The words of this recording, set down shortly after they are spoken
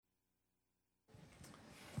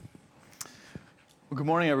Well, good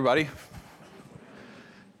morning, everybody.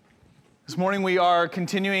 This morning we are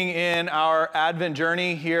continuing in our Advent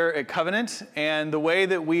journey here at Covenant, and the way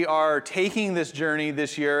that we are taking this journey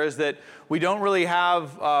this year is that we don't really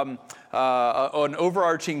have an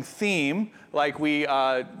overarching theme like we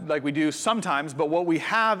do sometimes, but what we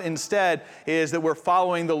have instead is that we're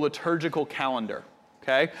following the liturgical calendar.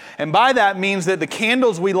 Okay? And by that means that the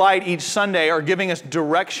candles we light each Sunday are giving us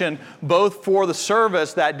direction both for the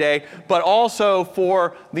service that day, but also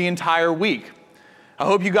for the entire week. I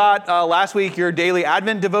hope you got last week your daily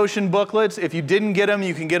Advent devotion booklets. If you didn't get them,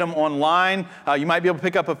 you can get them online. You might be able to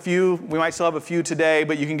pick up a few. We might still have a few today,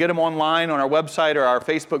 but you can get them online on our website or our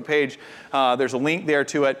Facebook page. There's a link there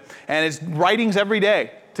to it. And it's writings every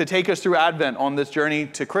day to take us through Advent on this journey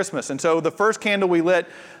to Christmas. And so the first candle we lit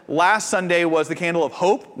last Sunday was the candle of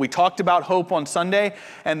hope. We talked about hope on Sunday,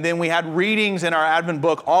 and then we had readings in our Advent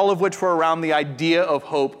book, all of which were around the idea of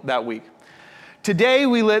hope that week. Today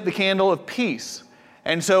we lit the candle of peace.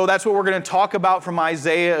 And so that's what we're going to talk about from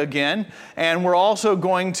Isaiah again. And we're also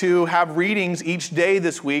going to have readings each day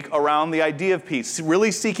this week around the idea of peace,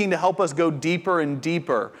 really seeking to help us go deeper and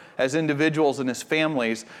deeper as individuals and as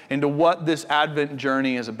families into what this Advent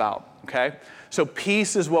journey is about. Okay? So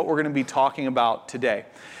peace is what we're going to be talking about today.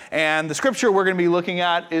 And the scripture we're going to be looking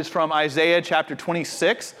at is from Isaiah chapter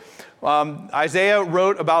 26. Isaiah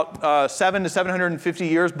wrote about 700 to 750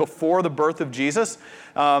 years before the birth of Jesus,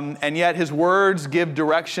 and yet his words give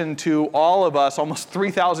direction to all of us almost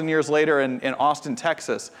 3,000 years later in Austin,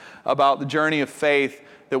 Texas, about the journey of faith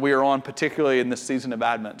that we are on, particularly in this season of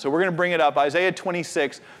Advent. So we're going to bring it up, Isaiah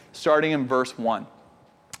 26, starting in verse 1.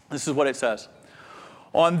 This is what it says.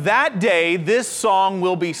 On that day, this song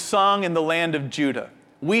will be sung in the land of Judah.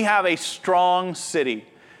 We have a strong city.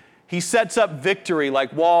 He sets up victory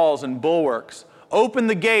like walls and bulwarks. Open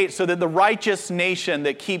the gate so that the righteous nation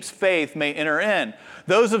that keeps faith may enter in.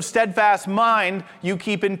 Those of steadfast mind you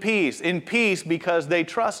keep in peace because they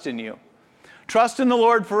trust in you. Trust in the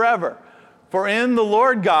Lord forever. For in the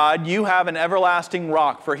Lord God you have an everlasting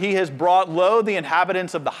rock. For he has brought low the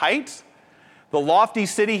inhabitants of the heights. The lofty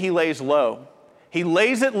city he lays low. He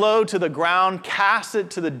lays it low to the ground, casts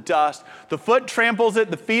it to the dust. The foot tramples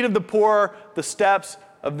it, the feet of the poor, the steps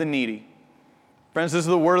of the needy. Friends, this is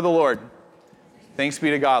the word of the Lord. Thanks be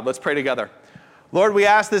to God. Let's pray together. Lord, we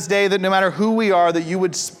ask this day that no matter who we are, that you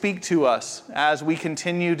would speak to us as we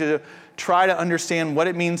continue to try to understand what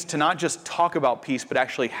it means to not just talk about peace, but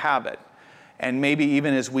actually have it. And maybe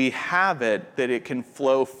even as we have it, that it can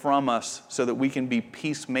flow from us so that we can be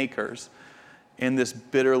peacemakers in this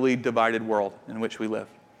bitterly divided world in which we live.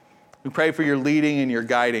 We pray for your leading and your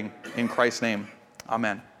guiding in Christ's name.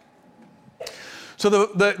 Amen. So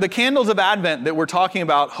the candles of Advent that we're talking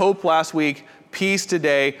about, hope last week, peace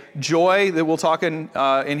today, joy that we'll talk in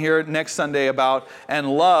here next Sunday about, and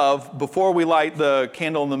love before we light the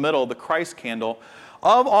candle in the middle, the Christ candle.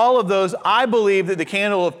 Of all of those, I believe that the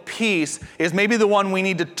candle of peace is maybe the one we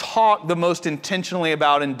need to talk the most intentionally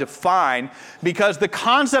about and define, because the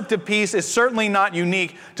concept of peace is certainly not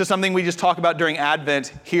unique to something we just talk about during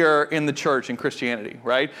Advent here in the church in Christianity,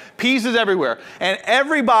 right? Peace is everywhere. And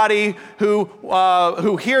everybody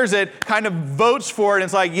who hears it kind of votes for it. And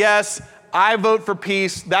it's like, yes, I vote for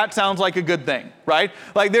peace. That sounds like a good thing, right?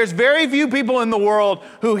 Like there's very few people in the world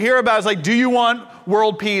who hear about it's like, do you want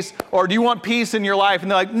world peace or do you want peace in your life?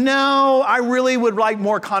 And they're like, no, I really would like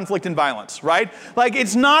more conflict and violence, right? Like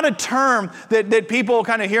it's not a term that people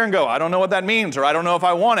kind of hear and go, I don't know what that means, or I don't know if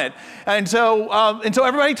I want it. And so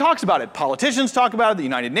everybody talks about it. Politicians talk about it. The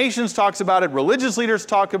United Nations talks about it. Religious leaders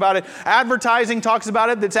talk about it. Advertising talks about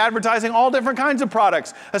it. That's advertising all different kinds of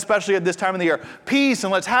products, especially at this time of the year. Peace,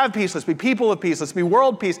 and let's have peace. Let's be people of peace. Let's be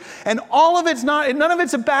world peace. And all of it's none of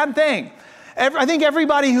it's a bad thing. I think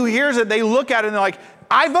everybody who hears it, they look at it and they're like,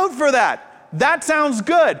 I vote for that. That sounds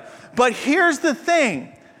good. But here's the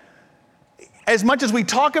thing. As much as we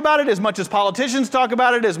talk about it, as much as politicians talk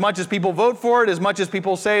about it, as much as people vote for it, as much as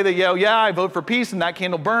people say that, yeah, I vote for peace and that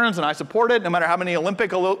candle burns and I support it, no matter how many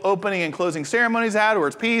Olympic opening and closing ceremonies had, or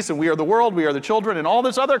it's peace and we are the world, we are the children, and all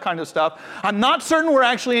this other kind of stuff, I'm not certain we're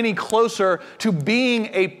actually any closer to being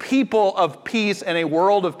a people of peace and a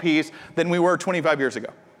world of peace than we were 25 years ago.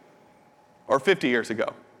 Or 50 years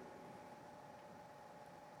ago.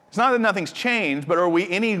 It's not that nothing's changed, but are we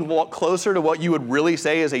any closer to what you would really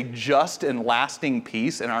say is a just and lasting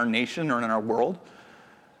peace in our nation or in our world?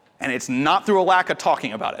 And it's not through a lack of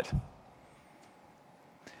talking about it.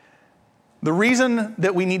 The reason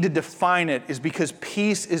that we need to define it is because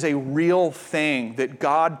peace is a real thing that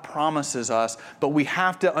God promises us, but we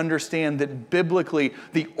have to understand that biblically,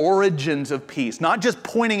 the origins of peace, not just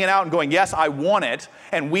pointing it out and going, yes, I want it,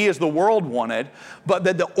 and we as the world want it, but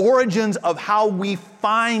that the origins of how we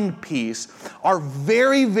find peace are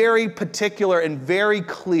very, very particular and very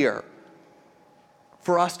clear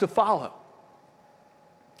for us to follow.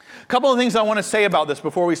 A couple of things I want to say about this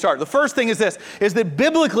before we start. The first thing is this, is that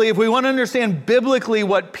biblically, if we want to understand biblically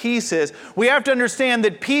what peace is, we have to understand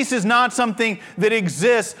that peace is not something that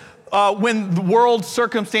exists when the world's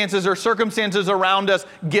circumstances or circumstances around us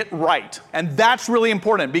get right. And that's really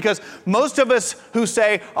important because most of us who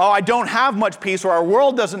say, oh, I don't have much peace or our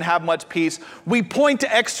world doesn't have much peace, we point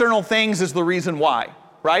to external things as the reason why.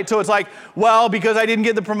 Right? So it's like, well, because I didn't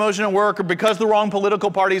get the promotion at work, or because the wrong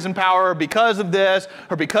political party's in power, or because of this,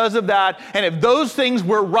 or because of that. And if those things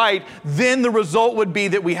were right, then the result would be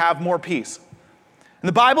that we have more peace. And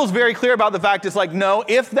the Bible's very clear about the fact it's like, no,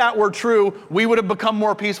 if that were true, we would have become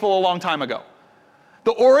more peaceful a long time ago.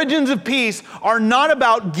 The origins of peace are not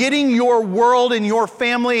about getting your world and your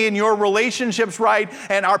family and your relationships right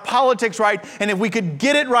and our politics right. And if we could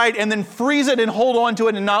get it right and then freeze it and hold on to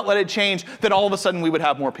it and not let it change, then all of a sudden we would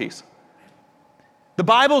have more peace. The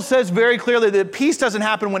Bible says very clearly that peace doesn't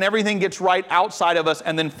happen when everything gets right outside of us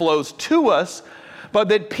and then flows to us, but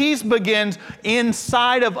that peace begins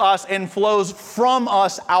inside of us and flows from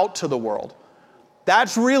us out to the world.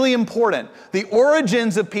 That's really important. The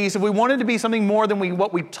origins of peace, if we want it to be something more than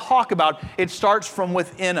what we talk about, it starts from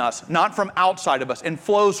within us, not from outside of us, and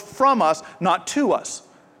flows from us, not to us.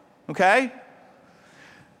 Okay?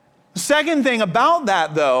 The second thing about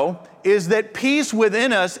that, though, is that peace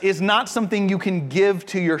within us is not something you can give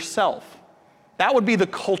to yourself. That would be the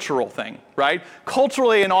cultural thing, right?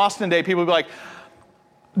 Culturally, in Austin Day, people would be like,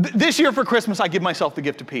 this year for Christmas, I give myself the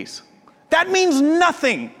gift of peace. That means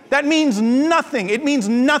nothing. That means nothing. It means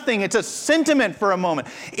nothing. It's a sentiment for a moment.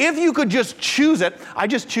 If you could just choose it, I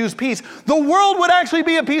just choose peace, the world would actually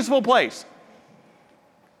be a peaceful place.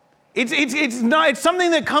 It's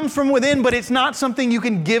something that comes from within, but it's not something you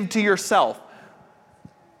can give to yourself.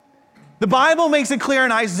 The Bible makes it clear,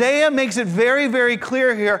 and Isaiah makes it very, very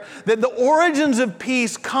clear here, that the origins of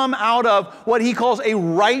peace come out of what he calls a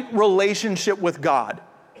right relationship with God.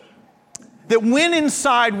 That when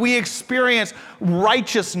inside we experience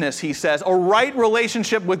righteousness, he says, a right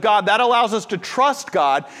relationship with God, that allows us to trust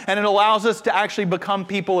God, and it allows us to actually become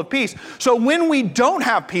people of peace. So when we don't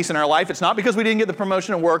have peace in our life, it's not because we didn't get the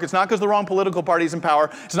promotion at work, it's not because the wrong political party's in power,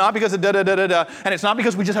 it's not because of da-da-da-da-da, and it's not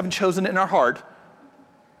because we just haven't chosen it in our heart.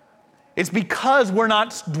 It's because we're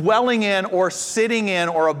not dwelling in or sitting in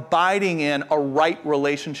or abiding in a right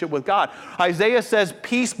relationship with God. Isaiah says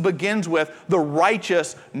peace begins with the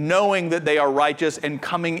righteous knowing that they are righteous and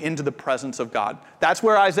coming into the presence of God. That's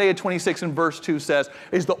where Isaiah 26 and verse 2 says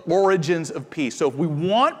is the origins of peace. So if we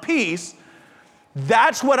want peace,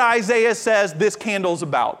 that's what Isaiah says this candle's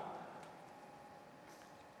about.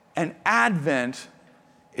 And Advent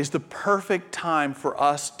is the perfect time for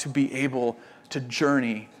us to be able to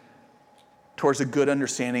journey towards a good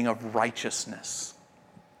understanding of righteousness,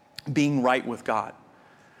 being right with God.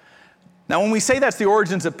 Now, when we say that's the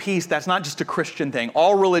origins of peace, that's not just a Christian thing.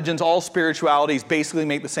 All religions, all spiritualities basically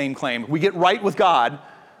make the same claim. If we get right with God,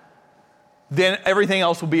 then everything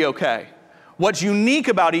else will be okay. What's unique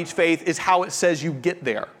about each faith is how it says you get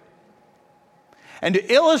there. And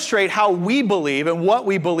to illustrate how we believe and what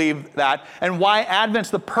we believe that and why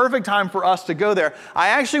Advent's the perfect time for us to go there, I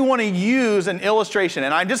actually want to use an illustration.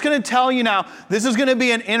 And I'm just going to tell you now, this is going to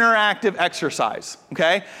be an interactive exercise,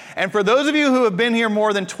 okay? And for those of you who have been here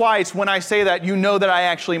more than twice, when I say that, you know that I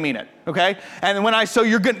actually mean it, okay? And when so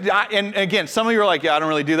you're good, and again, some of you are like, yeah, I don't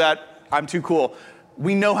really do that. I'm too cool.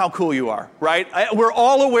 We know how cool you are, right? We're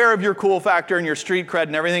all aware of your cool factor and your street cred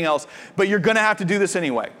and everything else, but you're going to have to do this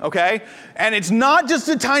anyway, okay? And it's not just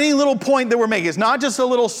a tiny little point that we're making. It's not just a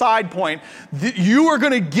little side point. You are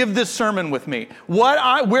going to give this sermon with me.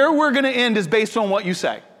 Where we're going to end is based on what you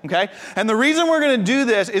say, okay? And the reason we're going to do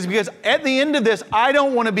this is because at the end of this, I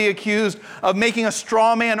don't want to be accused of making a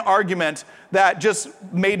straw man argument that just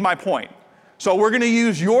made my point. So we're going to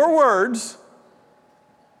use your words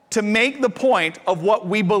to make the point of what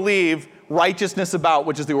we believe righteousness about,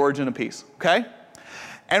 which is the origin of peace, okay?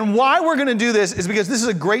 And why we're going to do this is because this is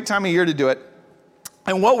a great time of year to do it.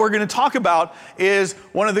 And what we're going to talk about is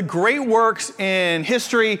one of the great works in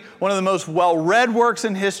history, one of the most well-read works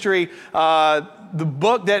in history, the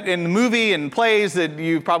book that in the movie and plays that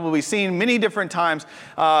you've probably seen many different times,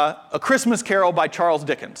 A Christmas Carol by Charles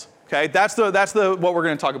Dickens. Okay, that's what we're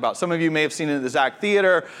going to talk about. Some of you may have seen it at the Zach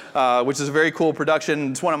Theater, which is a very cool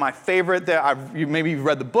production. It's one of my favorite. Maybe you've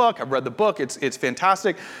read the book. I've read the book. It's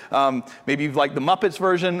fantastic. Maybe you've liked the Muppets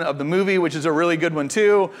version of the movie, which is a really good one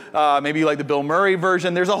too. Maybe you like the Bill Murray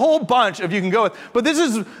version. There's a whole bunch of you can go with. But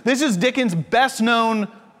this is Dickens' best known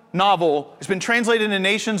novel. It's been translated into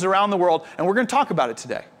nations around the world, and we're going to talk about it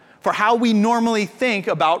today for how we normally think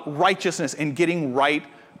about righteousness and getting right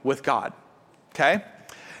with God. Okay?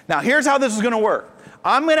 Now, here's how this is going to work.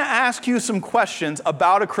 I'm going to ask you some questions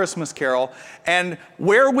about A Christmas Carol, and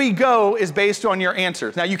where we go is based on your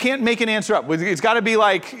answers. Now, you can't make an answer up. It's got to be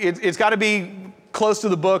it's got to be close to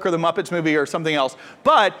the book or the Muppets movie or something else.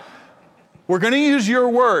 But we're going to use your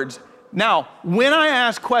words. Now, when I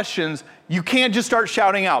ask questions, you can't just start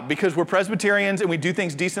shouting out because we're Presbyterians and we do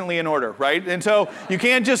things decently in order, right? And so you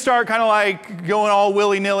can't just start kind of like going all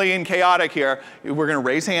willy-nilly and chaotic here. We're going to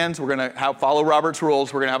raise hands. We're going to follow Robert's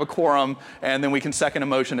rules. We're going to have a quorum, and then we can second a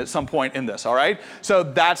motion at some point in this, all right? So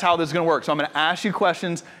that's how this is going to work. So I'm going to ask you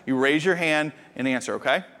questions. You raise your hand and answer,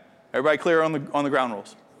 okay? Everybody clear on the ground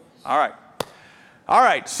rules? All right. All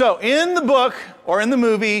right, so in the book or in the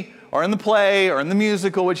movie or in the play or in the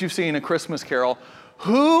musical, which you've seen, A Christmas Carol,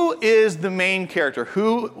 who is the main character?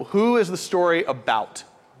 Who is the story about?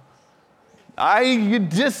 I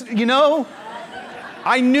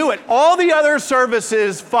knew it. All the other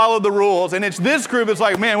services followed the rules, and it's this group that's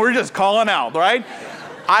like, man, we're just calling out, right?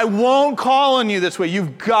 I won't call on you this way.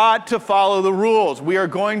 You've got to follow the rules. We are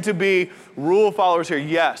going to be rule followers here.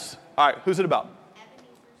 Yes. All right, who's it about?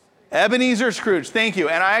 Ebenezer Scrooge, thank you.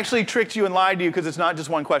 And I actually tricked you and lied to you because it's not just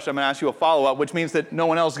one question. I'm going to ask you a follow-up, which means that no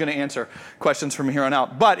one else is going to answer questions from here on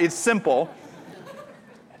out. But it's simple.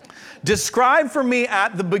 Describe for me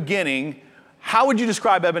at the beginning, how would you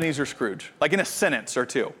describe Ebenezer Scrooge? Like in a sentence or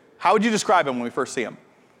two. How would you describe him when we first see him?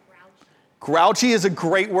 Grouchy is a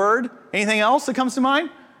great word. Anything else that comes to mind?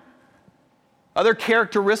 Other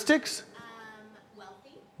characteristics?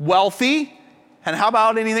 Wealthy. Wealthy. And how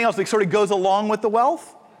about anything else that sort of goes along with the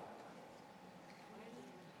wealth?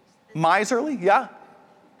 Miserly, yeah? I'm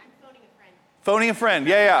phoning a friend. Phoning a friend,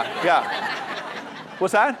 yeah.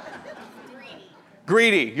 What's that?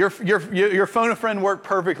 Greedy. Your phone a friend worked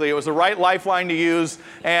perfectly. It was the right lifeline to use,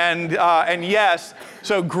 and yes.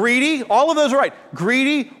 So greedy, all of those are right.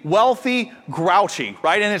 Greedy, wealthy, grouchy,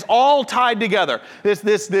 right? And it's all tied together.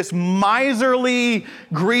 This miserly,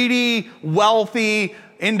 greedy, wealthy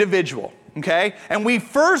individual, okay? And we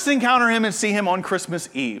first encounter him and see him on Christmas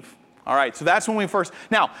Eve. All right, so that's when we first.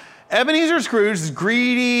 Now, Ebenezer Scrooge, this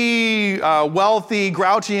greedy, wealthy,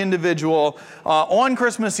 grouchy individual, on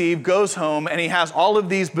Christmas Eve goes home and he has all of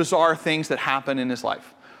these bizarre things that happen in his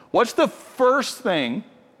life. What's the first thing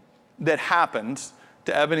that happens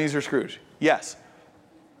to Ebenezer Scrooge? Yes.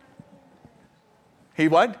 He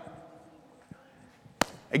what?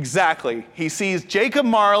 Exactly. He sees Jacob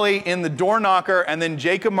Marley in the door knocker, and then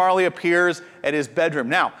Jacob Marley appears at his bedroom.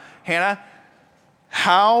 Now, Hannah,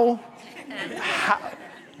 how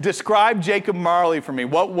describe Jacob Marley for me.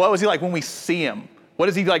 What was he like when we see him? What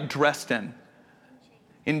is he like dressed in?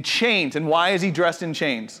 In chains. And why is he dressed in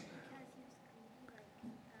chains?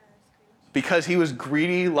 Because he was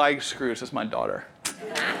greedy like Scrooge. That's my daughter.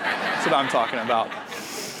 That's what I'm talking about.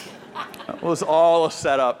 It was all a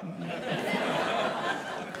setup.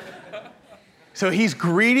 So he's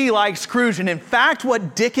greedy like Scrooge. And in fact,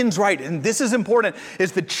 what Dickens writes, and this is important,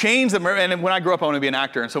 is the chains that, and when I grew up, I want to be an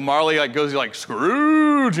actor. And so Marley goes like,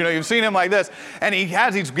 Scrooge, you've seen him like this. And he's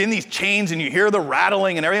in these chains and you hear the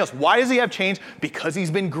rattling and everything else. Why does he have chains? Because he's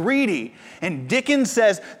been greedy. And Dickens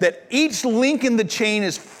says that each link in the chain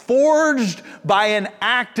is forged by an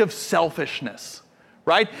act of selfishness.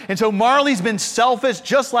 Right? And so Marley's been selfish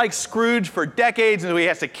just like Scrooge for decades, and so he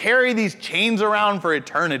has to carry these chains around for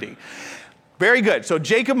eternity. Very good. So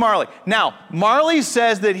Jacob Marley. Now, Marley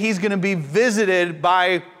says that he's going to be visited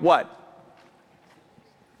by what?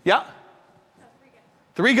 Yeah?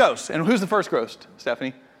 Three ghosts. And who's the first ghost,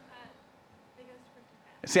 Stephanie?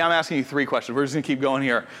 See, I'm asking you three questions. We're just going to keep going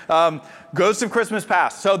here. Ghosts of Christmas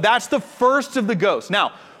Past. So that's the first of the ghosts.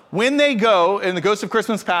 Now, when they go in the Ghosts of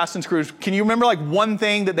Christmas Past and Scrooge, can you remember like one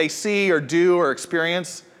thing that they see or do or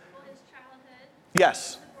experience? Well, his childhood.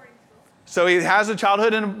 Yes. So he has a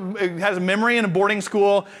childhood and has a memory in a boarding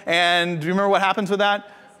school. And do you remember what happens with that?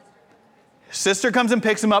 His sister comes and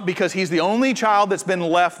picks him up because he's the only child that's been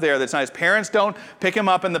left there. That's not, his parents don't pick him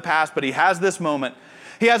up in the past, but he has this moment.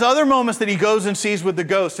 He has other moments that he goes and sees with the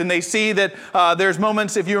ghost. And they see that there's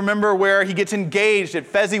moments, if you remember, where he gets engaged at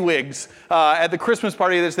Fezziwig's at the Christmas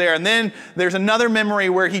party that's there. And then there's another memory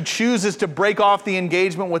where he chooses to break off the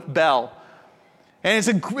engagement with Belle. And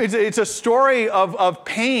it's a story of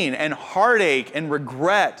pain and heartache and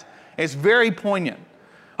regret. It's very poignant.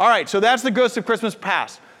 All right, so that's the Ghost of Christmas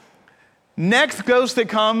Past. Next ghost that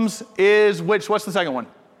comes is which? What's the second one?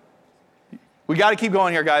 We got to keep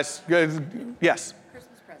going here, guys. Yes.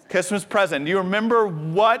 Christmas present. Christmas present. Do you remember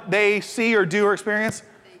what they see or do or experience?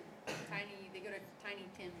 They go to Tiny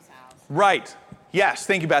Tim's house. Right. Yes,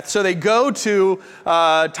 thank you, Beth. So they go to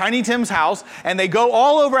Tiny Tim's house, and they go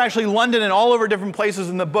all over, actually, London and all over different places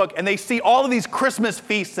in the book, and they see all of these Christmas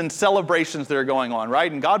feasts and celebrations that are going on,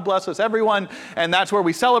 right? And God bless us, everyone, and that's where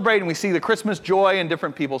we celebrate, and we see the Christmas joy in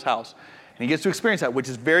different people's house. And he gets to experience that, which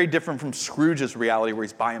is very different from Scrooge's reality, where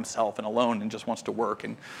he's by himself and alone and just wants to work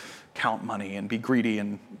and count money and be greedy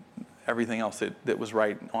and everything else that was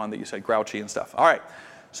right on that you said, grouchy and stuff. All right,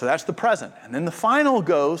 so that's the present. And then the final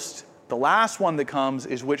ghost, the last one that comes,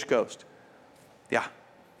 is which ghost? Yeah.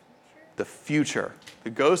 The future. The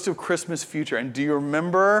ghost of Christmas future. And do you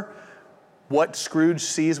remember what Scrooge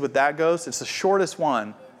sees with that ghost? It's the shortest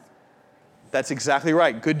one. That's exactly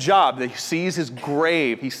right. Good job. He sees his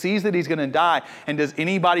grave. He sees that he's going to die. And does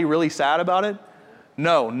anybody really sad about it?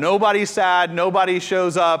 No, nobody's sad. Nobody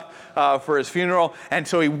shows up for his funeral. And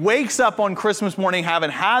so he wakes up on Christmas morning having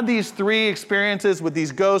had these 3 experiences with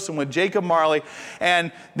these ghosts and with Jacob Marley.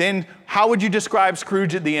 And then how would you describe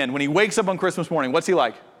Scrooge at the end? When he wakes up on Christmas morning, what's he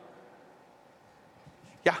like?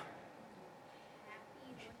 Yeah.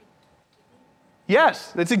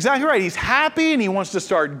 Yes, that's exactly right. He's happy and he wants to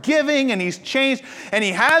start giving and he's changed and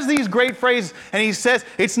he has these great phrases and he says,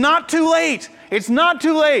 it's not too late. It's not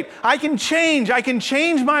too late. I can change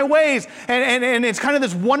my ways. And it's kind of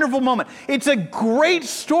this wonderful moment. It's a great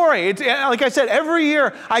story. It's, like I said, every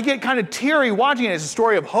year I get kind of teary watching it. It's a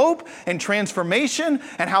story of hope and transformation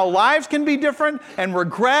and how lives can be different and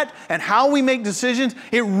regret and how we make decisions.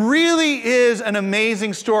 It really is an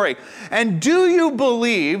amazing story. And do you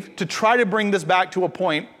believe, to try to bring this back to a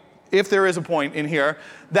point, if there is a point in here,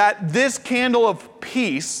 that this candle of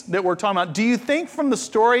peace that we're talking about, do you think from the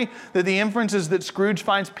story that the inference is that Scrooge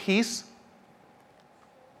finds peace?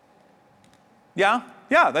 Yeah?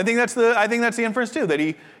 Yeah, I think that's the inference too, that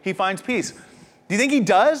he finds peace. Do you think he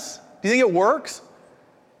does? Do you think it works?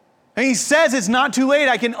 And he says it's not too late,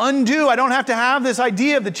 I can undo, I don't have to have this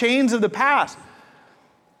idea of the chains of the past.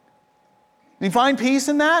 Do you find peace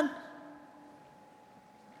in that?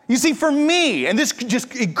 You see, for me, and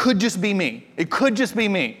it could just be me. It could just be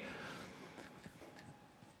me.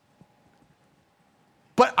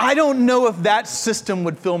 But I don't know if that system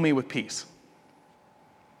would fill me with peace.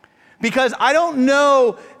 Because I don't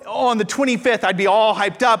know on the 25th I'd be all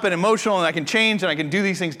hyped up and emotional and I can change and I can do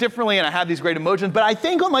these things differently and I have these great emotions. But I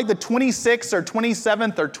think on like the 26th or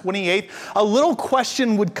 27th or 28th, a little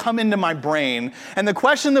question would come into my brain. And the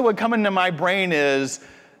question that would come into my brain is,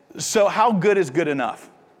 so how good is good enough?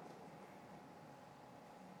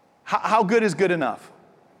 How good is good enough?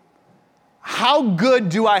 How good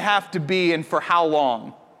do I have to be and for how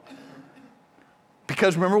long?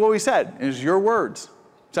 Because remember what we said, it was your words.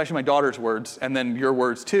 It's actually my daughter's words and then your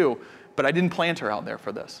words too, but I didn't plant her out there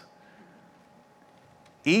for this.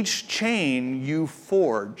 Each chain you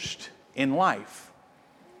forged in life.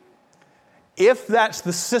 If that's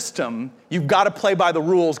the system, you've got to play by the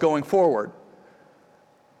rules going forward.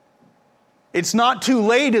 It's not too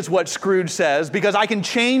late is what Scrooge says, because I can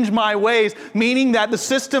change my ways, meaning that the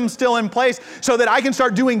system's still in place so that I can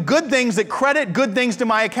start doing good things that credit good things to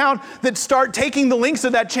my account, that start taking the links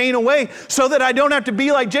of that chain away so that I don't have to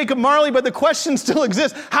be like Jacob Marley, but the question still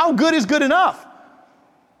exists. How good is good enough?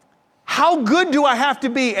 How good do I have to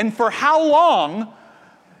be and for how long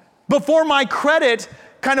before my credit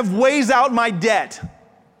kind of weighs out my debt?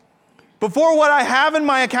 Before what I have in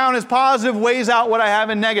my account is positive weighs out what I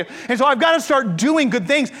have in negative. And so I've got to start doing good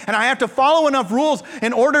things, and I have to follow enough rules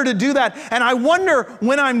in order to do that. And I wonder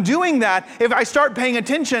when I'm doing that, if I start paying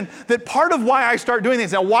attention, that part of why I start doing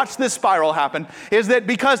things, now watch this spiral happen, is that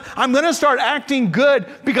because I'm going to start acting good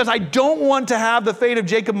because I don't want to have the fate of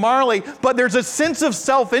Jacob Marley, but there's a sense of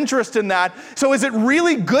self-interest in that. So is it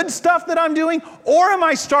really good stuff that I'm doing, or am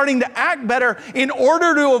I starting to act better in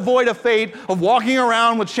order to avoid a fate of walking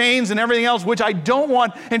around with chains and everything else, which I don't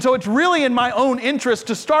want? And so it's really in my own interest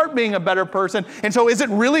to start being a better person. And so is it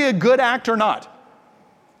really a good act or not?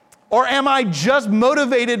 Or am I just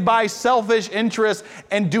motivated by selfish interests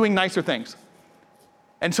and doing nicer things?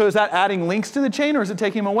 And so is that adding links to the chain or is it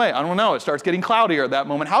taking them away? I don't know. It starts getting cloudier at that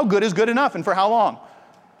moment. How good is good enough and for how long?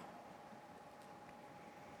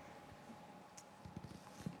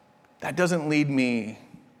 That doesn't lead me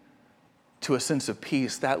to a sense of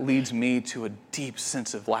peace. That leads me to a deep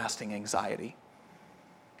sense of lasting anxiety.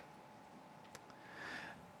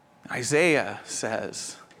 Isaiah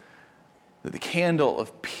says that the candle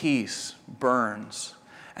of peace burns,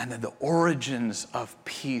 and that the origins of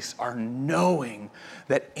peace are knowing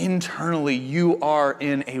that internally you are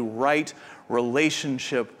in a right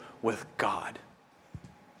relationship with God.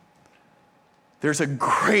 There's a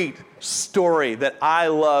great story that I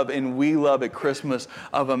love and we love at Christmas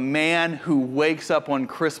of a man who wakes up on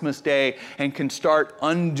Christmas Day and can start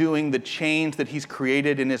undoing the chains that he's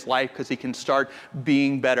created in his life because he can start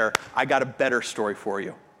being better. I got a better story for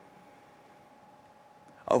you.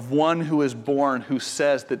 Of one who is born who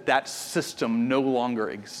says that that system no longer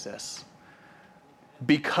exists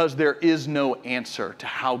because there is no answer to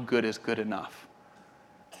how good is good enough.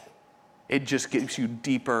 It just gets you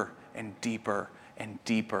deeper and deeper and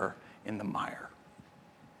deeper in the mire.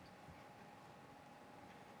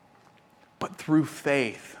 But through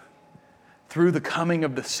faith, through the coming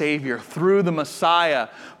of the Savior, through the Messiah,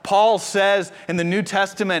 Paul says in the New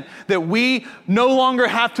Testament that we no longer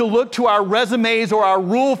have to look to our resumes or our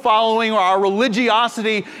rule following or our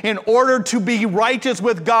religiosity in order to be righteous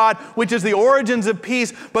with God, which is the origins of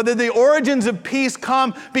peace, but that the origins of peace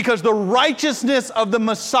come because the righteousness of the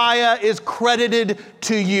Messiah is credited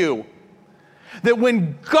to you. That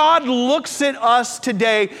when God looks at us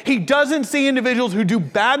today, He doesn't see individuals who do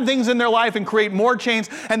bad things in their life and create more chains,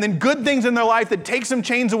 and then good things in their life that take some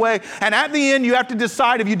chains away. And at the end, you have to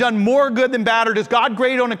decide if you've done more good than bad, or does God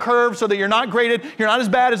grade on a curve so that you're not graded, you're not as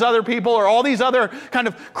bad as other people, or all these other kind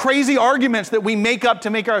of crazy arguments that we make up to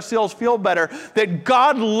make ourselves feel better. That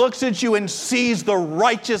God looks at you and sees the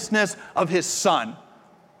righteousness of His Son.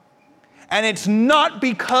 And it's not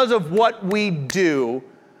because of what we do,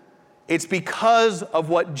 it's because of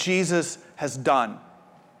what Jesus has done.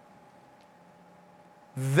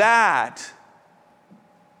 That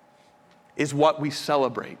is what we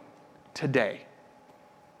celebrate today.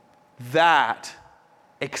 That,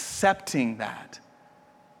 accepting that,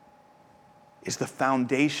 is the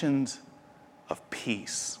foundations of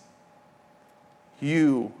peace.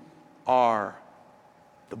 You are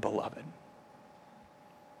the beloved.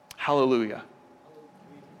 Hallelujah.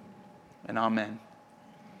 And amen.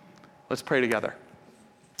 Let's pray together.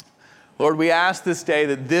 Lord, we ask this day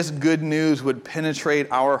that this good news would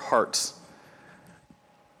penetrate our hearts.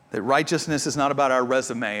 That righteousness is not about our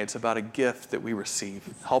resume, it's about a gift that we receive.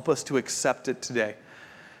 Help us to accept it today.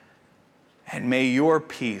 And may your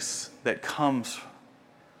peace that comes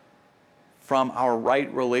from our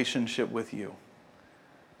right relationship with you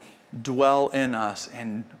dwell in us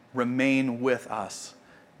and remain with us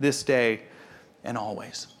this day and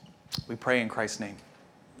always. We pray in Christ's name.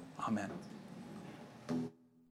 Amen.